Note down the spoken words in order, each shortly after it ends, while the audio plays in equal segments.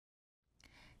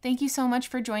Thank you so much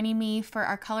for joining me for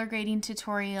our color grading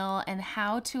tutorial and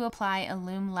how to apply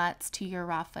Illume LUTs to your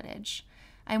raw footage.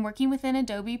 I'm working within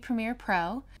Adobe Premiere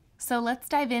Pro, so let's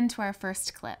dive into our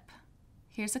first clip.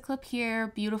 Here's a clip here,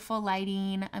 beautiful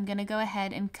lighting. I'm gonna go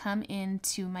ahead and come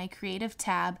into my Creative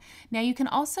tab. Now you can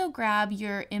also grab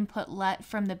your input LUT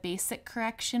from the basic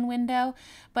correction window,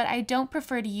 but I don't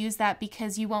prefer to use that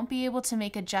because you won't be able to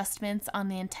make adjustments on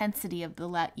the intensity of the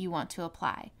LUT you want to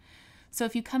apply. So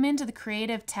if you come into the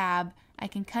Creative tab, I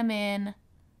can come in,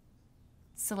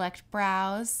 select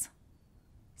Browse,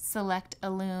 select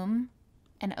Illume,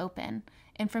 and Open.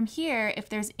 And from here, if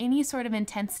there's any sort of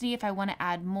intensity, if I want to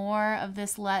add more of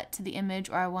this LUT to the image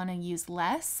or I want to use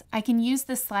less, I can use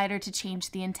this slider to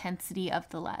change the intensity of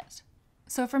the LUT.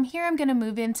 So from here, I'm going to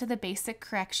move into the Basic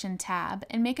Correction tab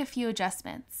and make a few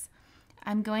adjustments.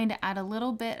 I'm going to add a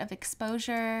little bit of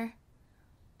exposure.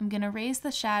 I'm going to raise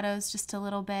the shadows just a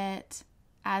little bit,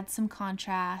 add some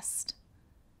contrast,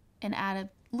 and add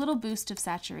a little boost of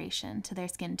saturation to their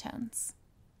skin tones.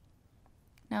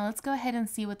 Now let's go ahead and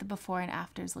see what the before and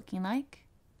after is looking like.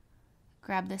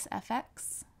 Grab this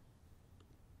FX,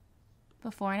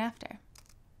 before and after.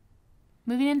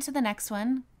 Moving into the next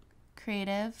one,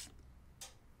 Creative,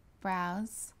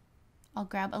 Browse, I'll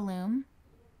grab Illume,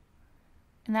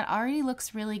 and that already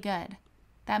looks really good.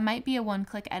 That might be a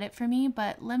one-click edit for me,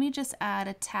 but let me just add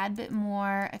a tad bit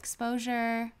more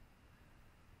exposure,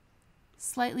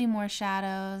 slightly more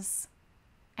shadows.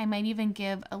 I might even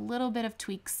give a little bit of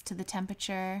tweaks to the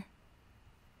temperature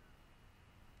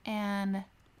and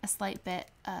a slight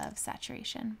bit of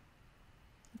saturation.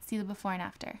 Let's see the before and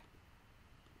after.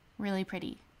 Really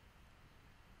pretty.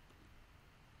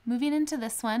 Moving into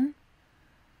this one,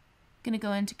 I'm going to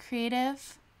go into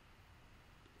Creative,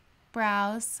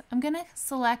 Browse. I'm going to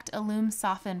select Illume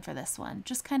Soften for this one.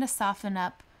 Just kind of soften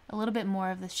up a little bit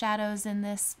more of the shadows in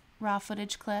this raw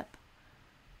footage clip.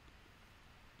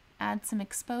 Add some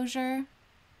exposure.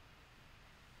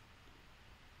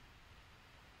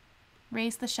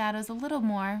 Raise the shadows a little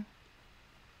more.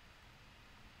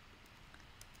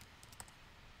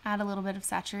 Add a little bit of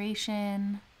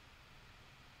saturation.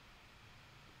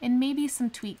 And maybe some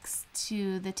tweaks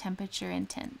to the temperature and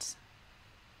tint.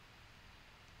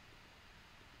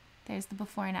 There's the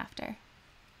before and after.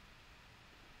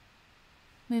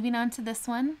 Moving on to this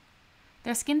one.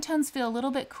 Their skin tones feel a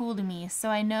little bit cool to me, so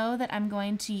I know that I'm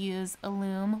going to use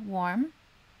Illume Warm.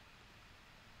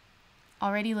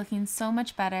 Already looking so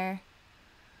much better.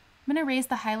 I'm going to raise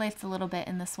the highlights a little bit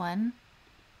in this one.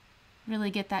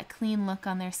 Really get that clean look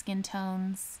on their skin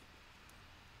tones.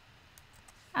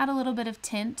 Add a little bit of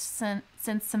tint since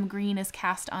some green is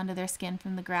cast onto their skin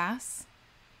from the grass.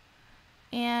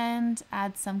 And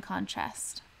add some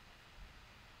contrast.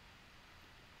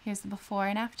 Here's the before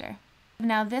and after.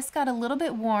 Now this got a little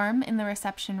bit warm in the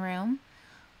reception room,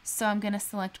 so I'm going to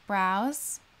select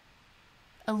Browse,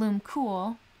 Illume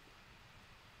Cool.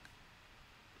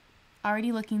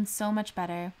 Already looking so much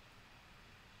better.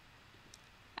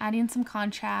 Adding some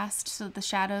contrast so that the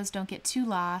shadows don't get too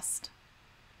lost.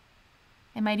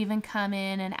 I might even come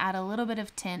in and add a little bit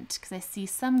of tint because I see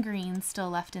some green still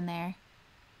left in there.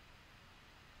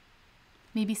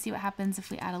 Maybe see what happens if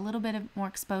we add a little bit of more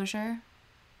exposure.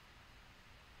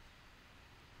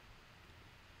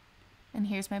 And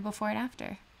here's my before and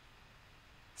after.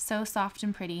 So soft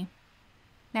and pretty.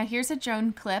 Now here's a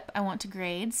drone clip I want to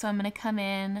grade, so I'm going to come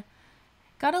in.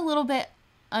 Got a little bit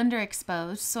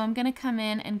underexposed, so I'm going to come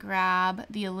in and grab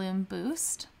the Illume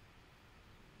Boost.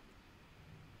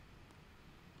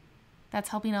 That's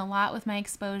helping a lot with my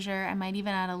exposure. I might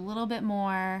even add a little bit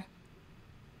more.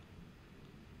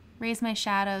 Raise my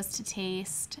shadows to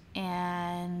taste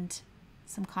and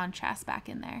some contrast back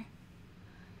in there.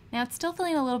 Now it's still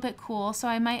feeling a little bit cool, so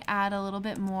I might add a little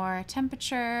bit more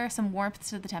temperature, some warmth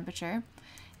to the temperature,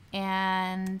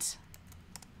 and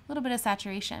a little bit of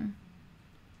saturation.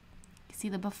 You can see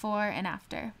the before and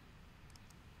after.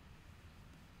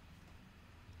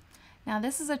 Now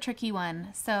this is a tricky one.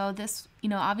 So this,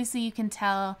 obviously you can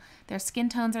tell their skin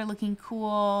tones are looking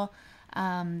cool.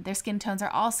 Their skin tones are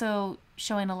also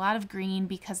showing a lot of green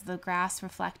because of the grass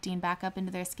reflecting back up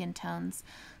into their skin tones.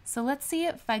 So let's see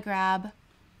if I grab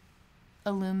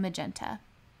Illume Magenta.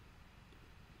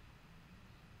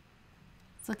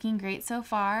 It's looking great so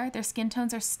far. Their skin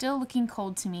tones are still looking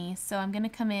cold to me, so I'm going to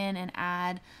come in and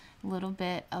add a little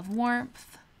bit of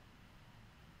warmth.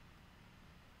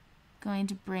 Going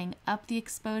to bring up the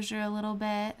exposure a little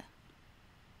bit.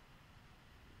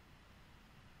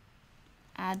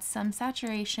 Add some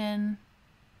saturation.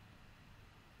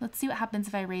 Let's see what happens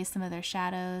if I raise some of their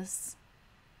shadows.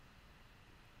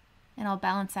 And I'll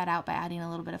balance that out by adding a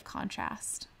little bit of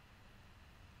contrast.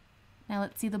 Now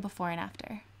let's see the before and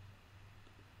after.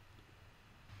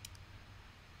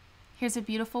 Here's a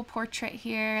beautiful portrait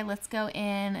here. Let's go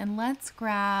in and let's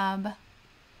grab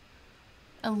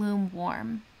Illume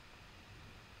Warm.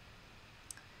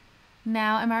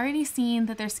 Now I'm already seeing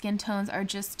that their skin tones are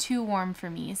just too warm for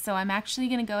me, so I'm actually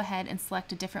going to go ahead and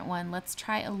select a different one. Let's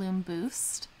try Illume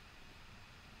Boost.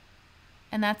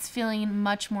 And that's feeling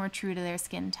much more true to their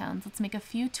skin tones. Let's make a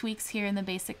few tweaks here in the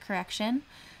basic correction.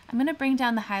 I'm going to bring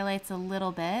down the highlights a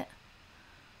little bit,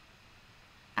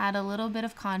 add a little bit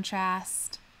of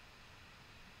contrast,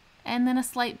 and then a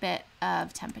slight bit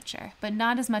of temperature, but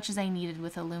not as much as I needed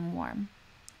with Illume Warm.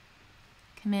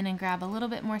 Come in and grab a little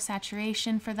bit more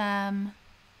saturation for them,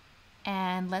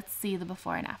 and let's see the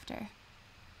before and after.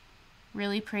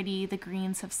 Really pretty. The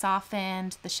greens have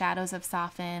softened, the shadows have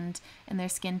softened, and their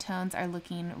skin tones are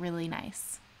looking really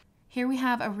nice. Here we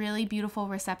have a really beautiful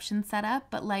reception setup,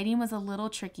 but lighting was a little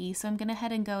tricky, so I'm going to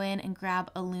head and go in and grab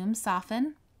Illume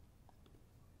Soften.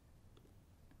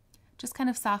 Just kind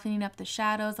of softening up the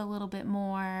shadows a little bit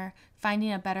more,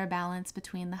 finding a better balance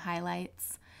between the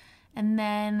highlights. And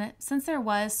then since there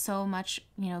was so much,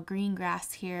 green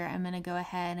grass here, I'm going to go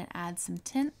ahead and add some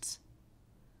tint.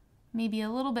 Maybe a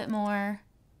little bit more.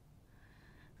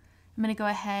 I'm going to go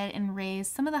ahead and raise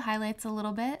some of the highlights a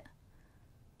little bit.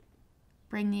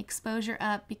 Bring the exposure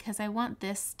up because I want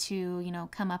this to,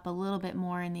 come up a little bit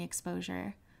more in the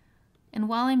exposure. And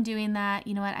while I'm doing that,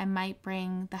 you know what, I might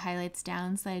bring the highlights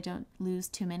down so that I don't lose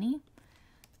too many.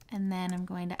 And then I'm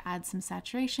going to add some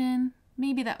saturation.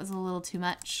 Maybe that was a little too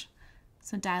much.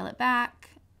 So dial it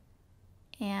back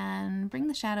and bring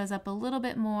the shadows up a little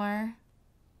bit more.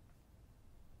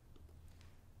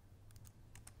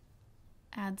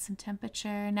 Add some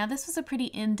temperature. Now this was a pretty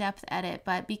in-depth edit,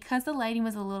 but because the lighting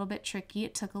was a little bit tricky,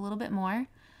 it took a little bit more.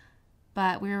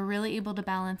 But we were really able to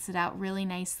balance it out really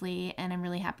nicely, and I'm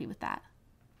really happy with that.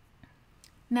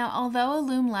 Now, although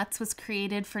Illume LUTs was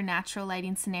created for natural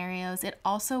lighting scenarios, it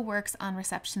also works on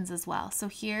receptions as well. So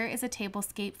here is a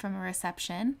tablescape from a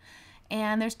reception,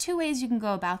 and there's two ways you can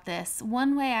go about this.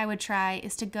 One way I would try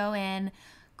is to go in,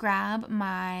 grab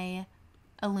my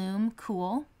Illume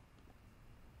Cool,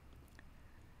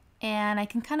 and I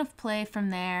can kind of play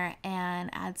from there and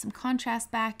add some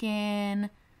contrast back in,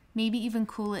 maybe even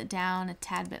cool it down a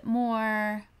tad bit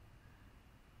more.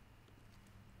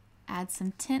 Add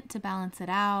some tint to balance it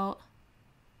out.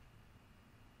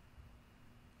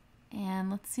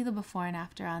 And let's see the before and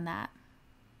after on that.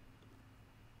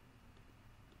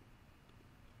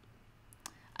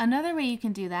 Another way you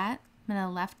can do that, I'm going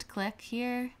to left click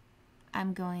here.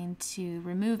 I'm going to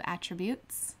remove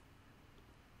attributes.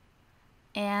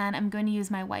 And I'm going to use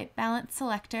my white balance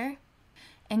selector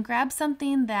and grab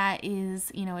something that is,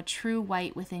 a true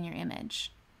white within your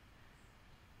image.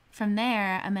 From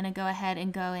there, I'm going to go ahead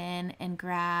and go in and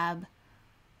grab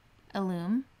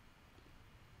Illume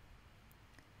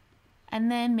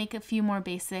and then make a few more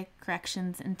basic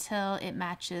corrections until it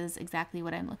matches exactly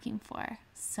what I'm looking for.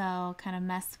 So kind of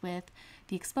mess with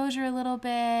the exposure a little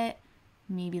bit,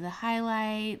 maybe the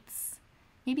highlights,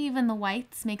 maybe even the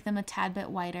whites, make them a tad bit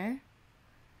whiter,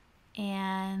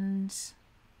 and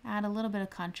add a little bit of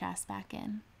contrast back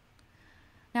in.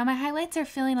 Now my highlights are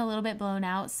feeling a little bit blown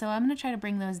out, so I'm going to try to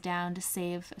bring those down to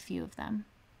save a few of them.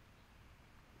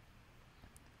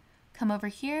 Come over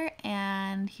here,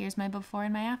 and here's my before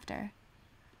and my after.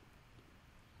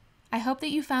 I hope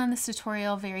that you found this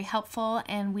tutorial very helpful,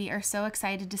 and we are so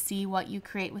excited to see what you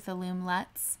create with Illume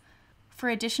LUTs. For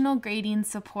additional grading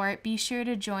support, be sure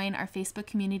to join our Facebook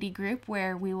community group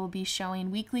where we will be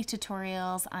showing weekly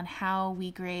tutorials on how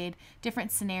we grade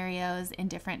different scenarios in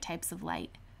different types of light.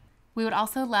 We would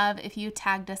also love if you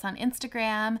tagged us on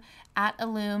Instagram at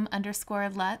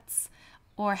Illume_LUTs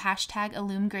or hashtag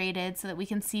IllumeGraded so that we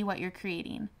can see what you're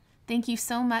creating. Thank you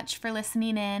so much for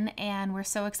listening in, and we're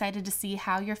so excited to see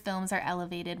how your films are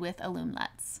elevated with Illume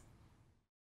LUTs.